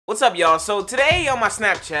What's up, y'all? So today on my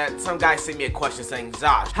Snapchat, some guy sent me a question saying,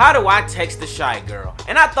 Zosh, how do I text a shy girl?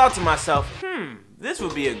 And I thought to myself, this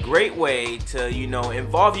would be a great way to,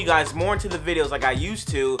 involve you guys more into the videos like I used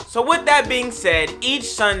to. So with that being said, each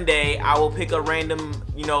Sunday I will pick a random,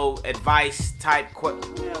 advice type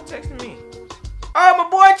texting me. Oh, my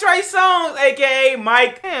boy Trey Songz, aka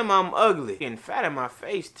Mike. Damn, I'm ugly. Getting fat in my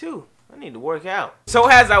face too. I need to work out. So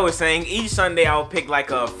as I was saying, each Sunday I will pick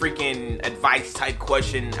like a freaking advice type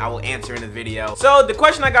question I will answer in the video. So the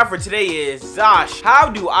question I got for today is, Zosh, how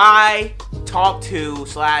do I talk to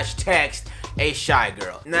 / text a shy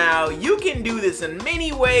girl? Now, you can do this in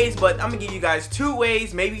many ways, but I'm gonna give you guys 2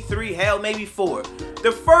 ways, maybe 3, hell, maybe 4.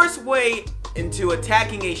 The first way into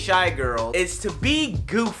attacking a shy girl is to be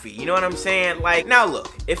goofy, you know what I'm saying? Like, now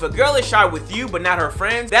look, if a girl is shy with you but not her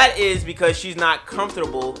friends, that is because she's not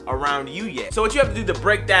comfortable around you yet. So what you have to do to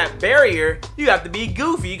break that barrier, you have to be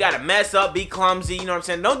goofy. You gotta mess up, be clumsy, you know what I'm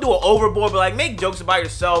saying? Don't do it overboard, but like make jokes about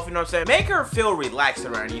yourself, you know what I'm saying? Make her feel relaxed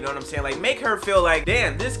around you, you know what I'm saying? Like make her feel like,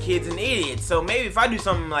 damn, this kid's an idiot. So maybe if I do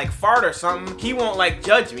something like fart or something, he won't like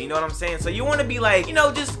judge me, you know what I'm saying? So you wanna be like,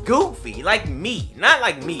 just goofy, like me. Not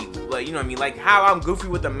like me, but you know what I mean? Like how I'm goofy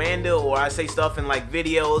with Amanda, or I say stuff in like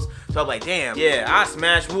videos, so I'm like, damn, yeah, I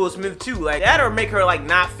smashed Will Smith too, like that, or make her like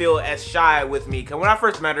not feel as shy with me. Cause when I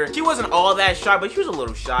first met her, she wasn't all that shy, but she was a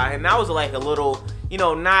little shy, and I was like a little,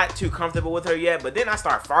 not too comfortable with her yet. But then I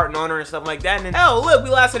started farting on her and stuff like that, and then, hell, look, we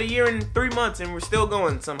lasted 1 year and 3 months, and we're still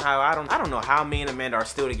going somehow. I don't know how me and Amanda are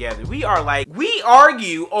still together. We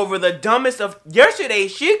argue over the dumbest of. Yesterday,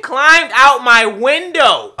 she climbed out my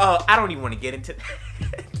window. I don't even want to get into that.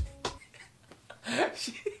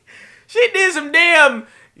 She did some damn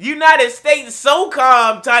United States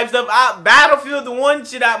SOCOM type stuff. Battlefield 1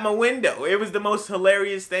 shit out my window. It was the most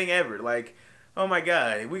hilarious thing ever. Like, oh my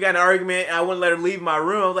god, we got an argument and I wouldn't let her leave my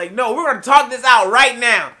room. I was like, no, we're gonna talk this out right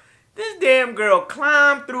now. This damn girl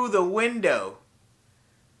climbed through the window.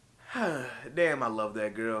 Damn, I love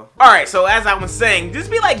that girl. Alright, so as I was saying,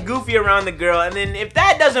 just be like goofy around the girl, and then if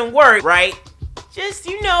that doesn't work, right, just,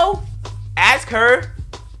 ask her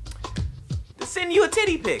to send you a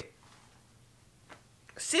titty pic.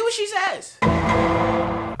 See what she says.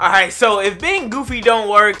 Alright, so if being goofy don't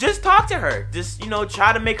work, just talk to her. Just,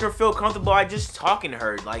 try to make her feel comfortable by just talking to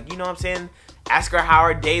her. Like, you know what I'm saying? Ask her how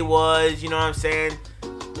her day was, you know what I'm saying?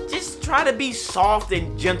 Just try to be soft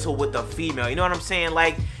and gentle with the female, you know what I'm saying?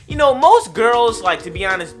 Like, most girls, like, to be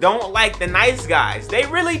honest, don't like the nice guys. They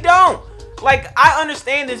really don't. Like, I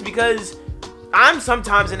understand this because I'm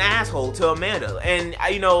sometimes an asshole to Amanda, and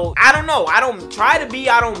I don't know, I don't try to be,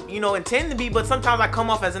 I don't intend to be, but sometimes I come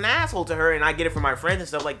off as an asshole to her, and I get it from my friends and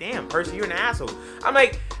stuff. Like, damn, Percy, you're an asshole.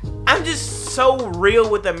 I'm just so real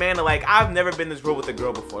with Amanda. Like, I've never been this real with a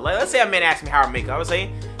girl before. Like, let's say Amanda asked me how I make up. I would say,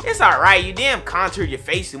 it's alright, you damn contoured your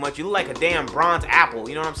face too much, you look like a damn bronze apple,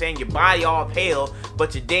 you know what I'm saying? Your body all pale,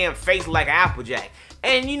 but your damn face like an applejack.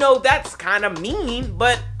 And that's kind of mean,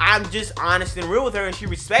 but I'm just honest and real with her, and she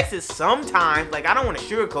respects it sometimes. Like, I don't want to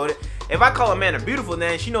sugarcoat it. If I call Amanda beautiful,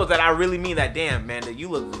 then she knows that I really mean that. Damn, Amanda, you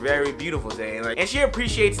look very beautiful today. And she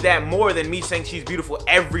appreciates that more than me saying she's beautiful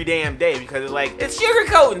every damn day, because it's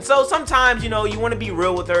sugarcoating. So sometimes, you want to be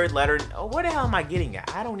real with her, let her, oh, what the hell am I getting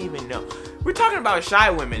at? I don't even know. We're talking about shy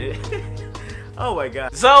women. Oh my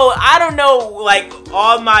god. So I don't know, like,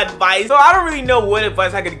 all my advice. So I don't really know what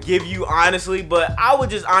advice I could give you, honestly, but I would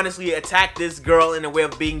just honestly attack this girl in a way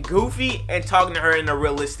of being goofy and talking to her in a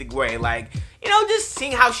realistic way. Like, just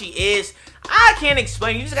seeing how she is. I can't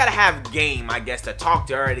explain. You just gotta have game, I guess, to talk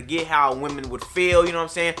to her, to get how women would feel, you know what I'm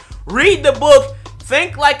saying? Read the book.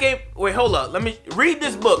 Think like a, wait, hold up. Let me read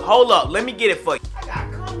this book. Hold up. Let me get it for you. I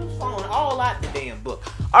got condoms falling all out the damn book.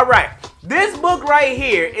 All right. This book right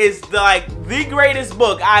here is the greatest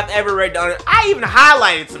book I've ever read. I even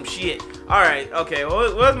highlighted some shit. Alright, okay,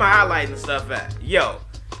 well, where's my highlighting stuff at? Yo.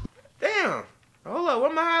 Damn. Hold up,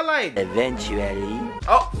 what am I highlighting? Eventually.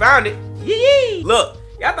 Oh, found it. Yee! Look,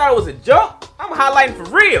 y'all thought it was a joke? I'm highlighting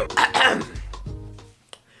for real.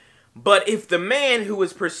 But if the man who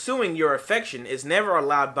is pursuing your affection is never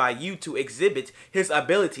allowed by you to exhibit his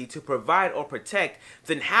ability to provide or protect,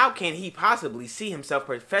 then how can he possibly see himself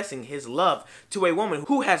professing his love to a woman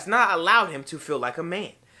who has not allowed him to feel like a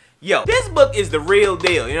man? Yo, this book is the real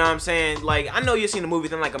deal, you know what I'm saying? Like, I know you've seen the movie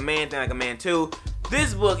Think Like a Man Too.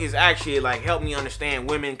 This book is actually like helped me understand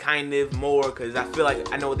women kind of more, because I feel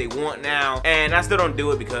like I know what they want now, and I still don't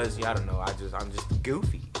do it because, I don't know, I'm just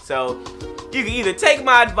goofy. So you can either take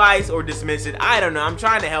my advice or dismiss it. I don't know. I'm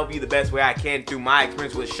trying to help you the best way I can through my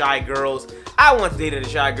experience with shy girls. I once dated a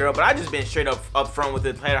shy girl, but I just been straight up front with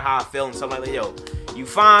it, tell her how I feel and stuff like that. Yo, you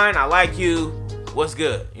fine, I like you, what's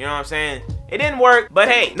good? You know what I'm saying? It didn't work, but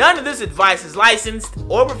hey, none of this advice is licensed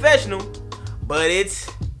or professional, but it's,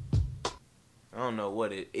 I don't know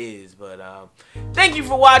what it is, but thank you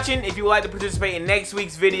for watching. If you would like to participate in next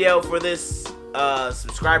week's video for this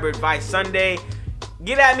subscriber advice Sunday,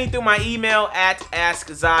 get at me through my email at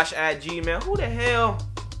askzosh@gmail. Who the hell?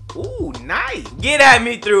 Ooh, nice. Get at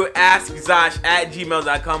me through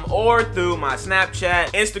askzosh@gmail.com or through my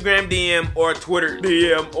Snapchat, Instagram DM, or Twitter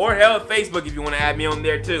DM, or hell, Facebook if you want to add me on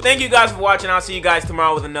there too. Thank you guys for watching. I'll see you guys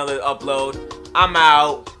tomorrow with another upload. I'm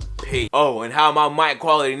out. Peace. Oh, and how my mic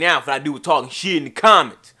quality now if I do talking shit in the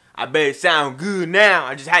comments? I bet it sound good now.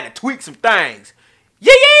 I just had to tweak some things.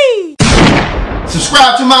 Yay!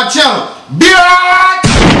 Subscribe to my channel, bitch!